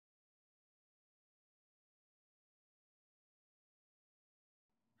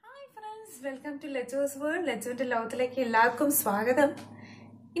friends, welcome to Lecho's World. Lecho's ലോകത്തിലേക്ക് എല്ലാവർക്കും സ്വാഗതം.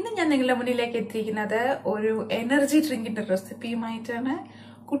 ഇന്ന് ഞാൻ നിങ്ങളുടെ മുന്നിലേക്ക് എത്തിയിരിക്കുന്നത് ഒരു എനർജി ഡ്രിങ്കിന്റെ റെസിപ്പിയുമായിട്ടാണ്.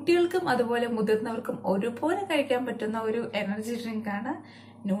 കുട്ടികൾക്കും അതുപോലെ മുതിർന്നവർക്കും ഒരുപോലെ കഴിക്കാൻ പറ്റുന്ന ഒരു എനർജി ഡ്രിങ്ക് ആണ്.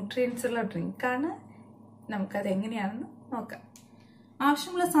 ന്യൂട്രിയൻസ് ഉള്ള ഡ്രിങ്ക് ആണ്. നമുക്കത് എങ്ങനെയാണെന്ന് നോക്കാം.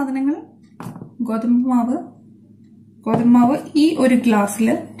 ആവശ്യമുള്ള സാധനങ്ങൾ ഗോതമ്പ് മാവ് ഈ ഒരു ഗ്ലാസ്സിൽ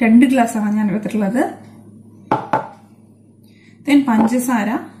 2 ഗ്ലാസ്സാണ് ഞാൻ എടുത്തിട്ടുള്ളത്. then പഞ്ചസാര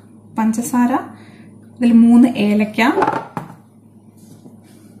അതിൽ 3 ഏലക്ക,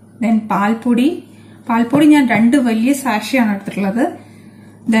 then പാൽപ്പൊടി ഞാൻ 2 വലിയ സാഷയാണ് എടുത്തിട്ടുള്ളത്.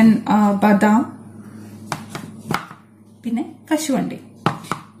 then ബദാം, പിന്നെ കശുവണ്ടി.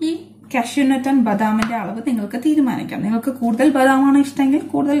 ഈ കാഷ്യൂനട്ട് ആൻഡ് ബദാമിന്റെ അളവ് നിങ്ങൾക്ക് തീരുമാനിക്കാം. നിങ്ങൾക്ക് കൂടുതൽ ബദാമാണ് ഇഷ്ടമെങ്കിൽ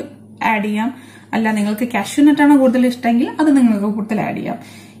കൂടുതൽ ആഡ് ചെയ്യാം, അല്ല നിങ്ങൾക്ക് കാഷ്യൂനട്ടാണ് കൂടുതൽ ഇഷ്ടമെങ്കിൽ അത് നിങ്ങൾക്ക് കൂടുതൽ ആഡ് ചെയ്യാം.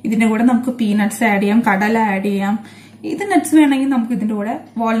 ഇതിന്റെ കൂടെ നമുക്ക് പീനട്ട്സ് ആഡ് ചെയ്യാം, കടല ആഡ് ചെയ്യാം. ഇത് നട്ട്സ് വേണമെങ്കിൽ നമുക്ക് ഇതിന്റെ കൂടെ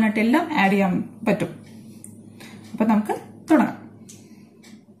വാൾനട്ട് എല്ലാം ആഡ് ചെയ്യാൻ പറ്റും. അപ്പൊ നമുക്ക് തുടങ്ങാം.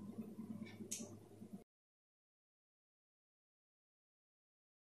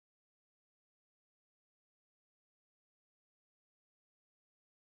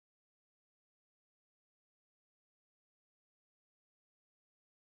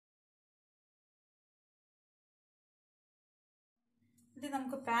 ഇത്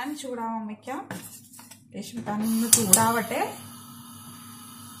നമുക്ക് പാൻ ചൂടാവാൻ വെക്കാം. പാൻ ഒന്ന് ചൂടാവട്ടെ.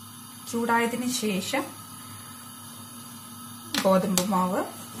 ചൂടായതിനു ശേഷം ഗോതമ്പ് മാവ്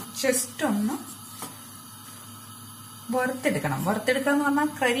ജസ്റ്റ് ഒന്ന് വറുത്തെടുക്കണം. വറുത്തെടുക്കാന്ന് പറഞ്ഞാൽ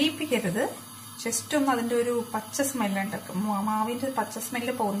കരിയിപ്പിക്കരുത്. ജസ്റ്റ് ഒന്ന് അതിന്റെ ഒരു പച്ച സ്മെല്ലുണ്ട്, മാവിന്റെ പച്ച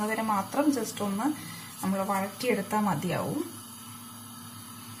സ്മെല്ല് പോകുന്നവരെ മാത്രം ജസ്റ്റ് ഒന്ന് നമ്മൾ വഴറ്റിയെടുത്താൽ മതിയാവും.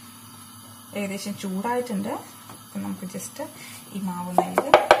 ഏകദേശം ചൂടായിട്ടുണ്ട്. നമുക്ക് ജസ്റ്റ് ഈ മാവ് നെയ്യ്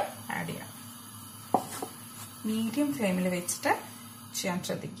ആഡ് ചെയ്യാം. മീഡിയം ഫ്ലെയിമിൽ വെച്ചിട്ട് ചെയ്യാൻ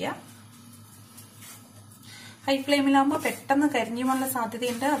ശ്രദ്ധിക്കുക. ഹൈ ഫ്ലെയിമിലാകുമ്പോൾ പെട്ടെന്ന് കരിഞ്ഞു പോകാനുള്ള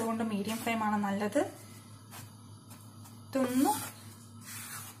സാധ്യതയുണ്ട്. അതുകൊണ്ട് മീഡിയം ഫ്ലെയിമാണ് നല്ലത്. ഇതൊന്ന്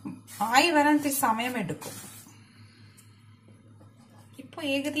ആയി വരാൻ ഇത്തിരി സമയമെടുക്കും. ഇപ്പൊ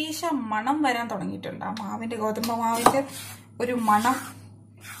ഏകദേശം മണം വരാൻ തുടങ്ങിയിട്ടുണ്ട്. ആ മാവിന്റെ ഗോതമ്പ് മാവിന്റെ ഒരു മണം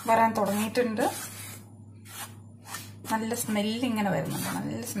വരാൻ തുടങ്ങിയിട്ടുണ്ട്. നല്ല സ്മെല്ല് ഇങ്ങനെ വരുന്നുണ്ട്.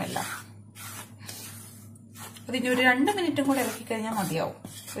 നല്ല സ്മെല്ലാണ്. അതിന് ഒരു 2 മിനിറ്റും കൂടെ ഇറക്കി കഴിഞ്ഞാൽ മതിയാവും.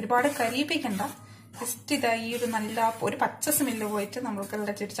 ഒരുപാട് കരിയിപ്പിക്കണ്ട. ജസ്റ്റ് ഇതായി ഒരു നല്ല ഒരു പച്ച സ്മെല്ല് പോയിട്ട്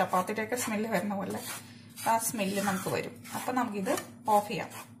നമ്മൾക്കുള്ള ചപ്പാത്തിയുടെ ഒക്കെ സ്മെല്ല് വരുന്ന പോലെ ആ സ്മെല്ല് നമുക്ക് വരും. അപ്പൊ നമുക്കിത് ഓഫ് ചെയ്യാം.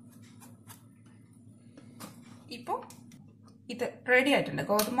 ഇപ്പൊ ഇത് റെഡി ആയിട്ടുണ്ട്.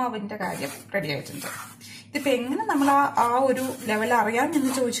 ഗോതമ്പാവിന്റെ കാര്യം റെഡി ആയിട്ടുണ്ട്. ഇതിപ്പോ എങ്ങനെ നമ്മൾ ആ ഒരു ലെവൽ അറിയാം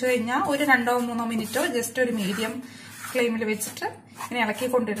എന്ന് ചോദിച്ചു കഴിഞ്ഞാൽ ഒരു 2-3 മിനിറ്റോ ജസ്റ്റ് ഒരു മീഡിയം ഫ്ലെയിമിൽ വെച്ചിട്ട് ഇങ്ങനെ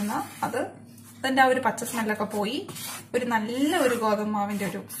ഇളക്കിക്കൊണ്ടിരുന്ന അതിന്റെ ആ ഒരു പച്ച സ്മെല്ലൊക്കെ പോയി ഒരു നല്ല ഒരു ഗോതമ്പാവിന്റെ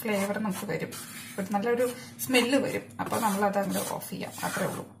ഒരു ഫ്ലേവർ നമുക്ക് വരും. ഒരു നല്ലൊരു സ്മെല്ല് വരും. അപ്പൊ നമ്മൾ അത് അങ്ങോട്ട് ഓഫ് ചെയ്യാം. അത്രേ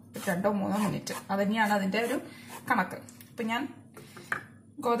ഉള്ളൂ. 2-3 മിനിറ്റ് അത് തന്നെയാണ് അതിന്റെ ഒരു കണക്ക്. ഇപ്പൊ ഞാൻ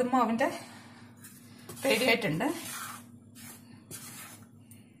ഗോതമ്പാവിന്റെ റെഡി ആയിട്ടുണ്ട്.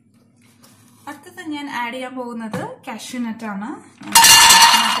 അടുത്തത് ഞാൻ ആഡ് ചെയ്യാൻ പോകുന്നത് കാഷ്യൂനട്ട് ആണ്.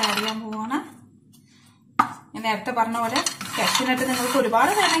 കാഷ്യൂനട്ട് ആഡ് ചെയ്യാൻ പോവാണ്. ഞാൻ നേരത്തെ പറഞ്ഞ പോലെ കാഷ്യൂനട്ട് നിങ്ങൾക്ക് ഒരുപാട്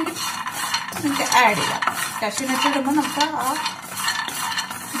വേണമെങ്കിൽ നിങ്ങൾക്ക് ആഡ് ചെയ്യാം. കാഷ്യൂനട്ട് ഇടുമ്പോൾ നമുക്ക് ആ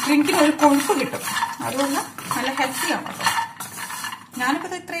ഡ്രിങ്കിന് ഒരു കൊഴുപ്പ് കിട്ടും. അതുകൊണ്ട് നല്ല ഹെൽത്തിയാണ് കേട്ടോ. ഞാനിപ്പോൾ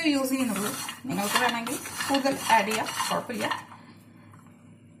ഇത് ഇത്രയും യൂസ് ചെയ്യുന്നുള്ളൂ. നിങ്ങൾക്ക് വേണമെങ്കിൽ കൂടുതൽ ആഡ് ചെയ്യാം, കുഴപ്പമില്ല.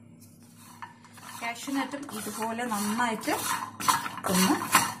 കാഷ്യൂനട്ടും ഇതുപോലെ നന്നായിട്ട് ഒന്ന്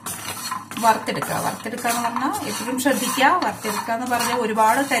വറുത്തെടുക്കുക എന്ന് പറഞ്ഞാൽ എപ്പോഴും ശ്രദ്ധിക്കുക. വറുത്തെടുക്കുക എന്ന് പറഞ്ഞാൽ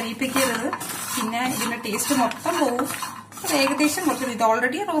ഒരുപാട് കരിയിപ്പിക്കരുത്. പിന്നെ ഇതിന്റെ ടേസ്റ്റ് മൊത്തം പോവും. ഏകദേശം കുറച്ച് ഇത്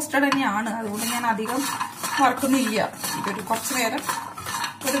ഓൾറെഡി റോസ്റ്റഡ് തന്നെയാണ്. അതുകൊണ്ട് ഞാൻ അധികം വറുക്കുന്നില്ല. ഇതൊരു കുറച്ചു നേരം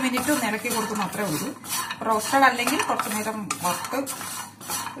 1 മിനിറ്റ് ഒന്ന് ഇളക്കി കൊടുക്കുന്നു, അത്രേ ഉള്ളൂ. റോസ്റ്റഡ് അല്ലെങ്കിൽ കുറച്ചു നേരം വറുത്ത്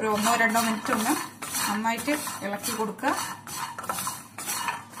ഒരു 1-2 മിനിറ്റ് ഒന്ന് നന്നായിട്ട് ഇളക്കി കൊടുക്കുക.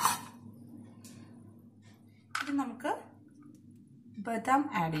 ഇത് നമുക്ക് ബദാം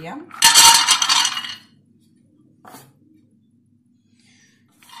ആഡ് ചെയ്യാം.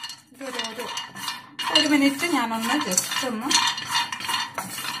 ഒരു മിനിറ്റ് ഞാനൊന്ന് ജസ്റ്റ് ഒന്ന്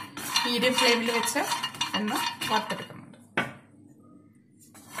മീഡിയം ഫ്ലെയിമിൽ വെച്ച് ഒന്ന് വറുത്തെടുക്കുന്നുണ്ട്.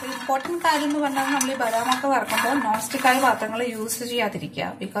 ഒരു ഇമ്പോർട്ടൻറ്റ് കാര്യം എന്ന് പറഞ്ഞാൽ നമ്മൾ ഈ ബദാമൊക്കെ വറുക്കുമ്പോൾ നോൺ സ്റ്റിക്കായ പാത്രങ്ങൾ യൂസ് ചെയ്യാതിരിക്കുക.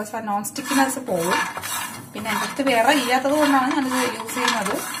 ബിക്കോസ് ആ നോൺ സ്റ്റിക്കിനെസ് പോകും. പിന്നെ എൻ്റെ അടുത്ത് വേറെ ഇല്ലാത്തത് കൊണ്ടാണ് ഞാനിത് യൂസ്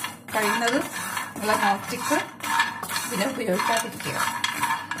ചെയ്യുന്നത്. കഴിയുന്നത് ഉള്ള നോൺ സ്റ്റിക്ക് ഇതിനെ ഉപയോഗിക്കാതിരിക്കുക.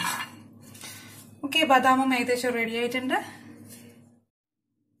 ഓക്കെ, ബദാമും ഏകദേശം റെഡി ആയിട്ടുണ്ട്.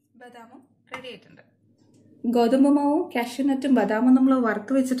 ഗോതമ്പ് മാവും കാഷ്യൂനട്ടും ബദാമും നമ്മൾ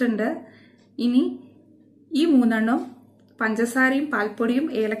വറുത്ത് വെച്ചിട്ടുണ്ട്. ഇനി ഈ 3 എണ്ണം പഞ്ചസാരയും പാൽപ്പൊടിയും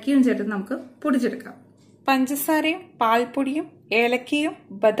ഏലക്കയും ചേർത്ത് നമുക്ക് പൊടിച്ചെടുക്കാം. പഞ്ചസാരയും പാൽപ്പൊടിയും ഏലക്കയും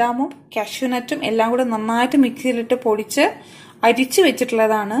ബദാമും കാഷ്യൂനട്ടും എല്ലാം കൂടെ നന്നായിട്ട് മിക്സിയിലിട്ട് പൊടിച്ച് അരിച്ചു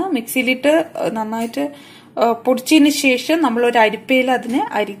വെച്ചിട്ടുള്ളതാണ്. മിക്സിയിലിട്ട് നന്നായിട്ട് പൊടിച്ചതിന് ശേഷം നമ്മൾ ഒരു അരിപ്പയിൽ അതിനെ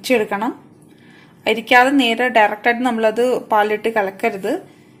അരിച്ചെടുക്കണം. അരിക്കാതെ നേരെ ഡയറക്റ്റായിട്ട് നമ്മളത് പാലിട്ട് കലക്കരുത്.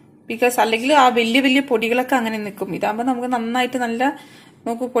 ബിക്കോസ് അല്ലെങ്കിൽ ആ വലിയ വലിയ പൊടികളൊക്കെ അങ്ങനെ നിൽക്കും. ഇതാകുമ്പോൾ നമുക്ക് നന്നായിട്ട് നല്ല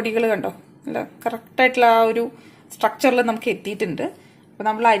നോക്കൂ പൊടികൾ കണ്ടോ, നല്ല കറക്റ്റായിട്ടുള്ള ആ ഒരു സ്ട്രക്ചറിൽ നമുക്ക് എത്തിയിട്ടുണ്ട്. അപ്പൊ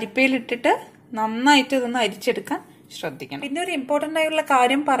നമ്മൾ അരിപ്പയിലിട്ടിട്ട് നന്നായിട്ട് ഇതൊന്ന് അരിച്ചെടുക്കാൻ ശ്രദ്ധിക്കണം. പിന്നെ ഒരു ഇമ്പോർട്ടന്റ് ആയിട്ടുള്ള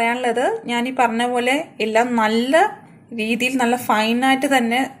കാര്യം പറയാനുള്ളത്, ഞാൻ ഈ പറഞ്ഞ പോലെ എല്ലാം നല്ല രീതിയിൽ നല്ല ഫൈനായിട്ട്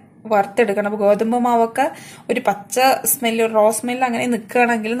തന്നെ വറുത്തെടുക്കണം. ഗോതമ്പ് മാവൊക്കെ ഒരു പച്ച സ്മെല്ല്, ഒരു റോ സ്മെല്ല് അങ്ങനെ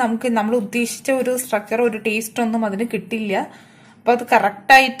നിൽക്കുകയാണെങ്കിൽ നമുക്ക് നമ്മൾ ഉദ്ദേശിച്ച ഒരു സ്ട്രക്ചർ, ഒരു ടേസ്റ്റ് ഒന്നും അതിന് കിട്ടില്ല. അപ്പൊ അത്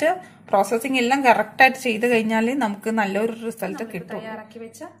കറക്റ്റായിട്ട് പ്രോസസ്സിംഗ് എല്ലാം കറക്റ്റായിട്ട് ചെയ്ത് കഴിഞ്ഞാൽ നമുക്ക് നല്ലൊരു റിസൾട്ട് കിട്ടും. തയ്യാറാക്കി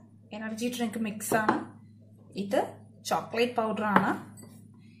വെച്ച എനർജി ഡ്രിങ്ക് മിക്സ് ആണ് ഇത്. ചോക്ലേറ്റ് പൗഡർ ആണ്.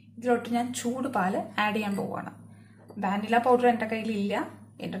 ഇതിലോട്ട് ഞാൻ ചൂട് പാല് ആഡ് ചെയ്യാൻ പോവാണ്. വാനില പൗഡർ എൻ്റെ കയ്യിലില്ല.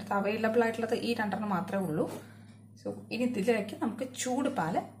 എൻ്റെ അടുത്ത് അവൈലബിൾ ആയിട്ടുള്ളത് ഈ 2 മാത്രമേ ഉള്ളൂ. സോ ഇനി ഇതിലേക്ക് നമുക്ക് ചൂട്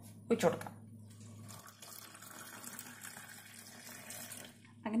പാല് ഒഴിച്ചു കൊടുക്കാം.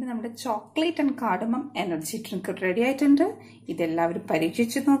 അങ്ങനെ നമ്മുടെ chocolate and cardamom energy drink ready ആയിട്ടുണ്ട്. ഇതെല്ലാവരും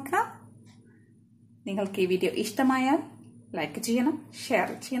പരീക്ഷിച്ച് നോക്കാം. നിങ്ങൾക്ക് ഈ വീഡിയോ ഇഷ്ടമായാൽ ലൈക്ക് ചെയ്യണം, ഷെയർ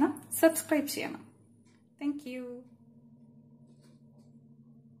ചെയ്യണം, സബ്സ്ക്രൈബ് ചെയ്യണം. Thank you.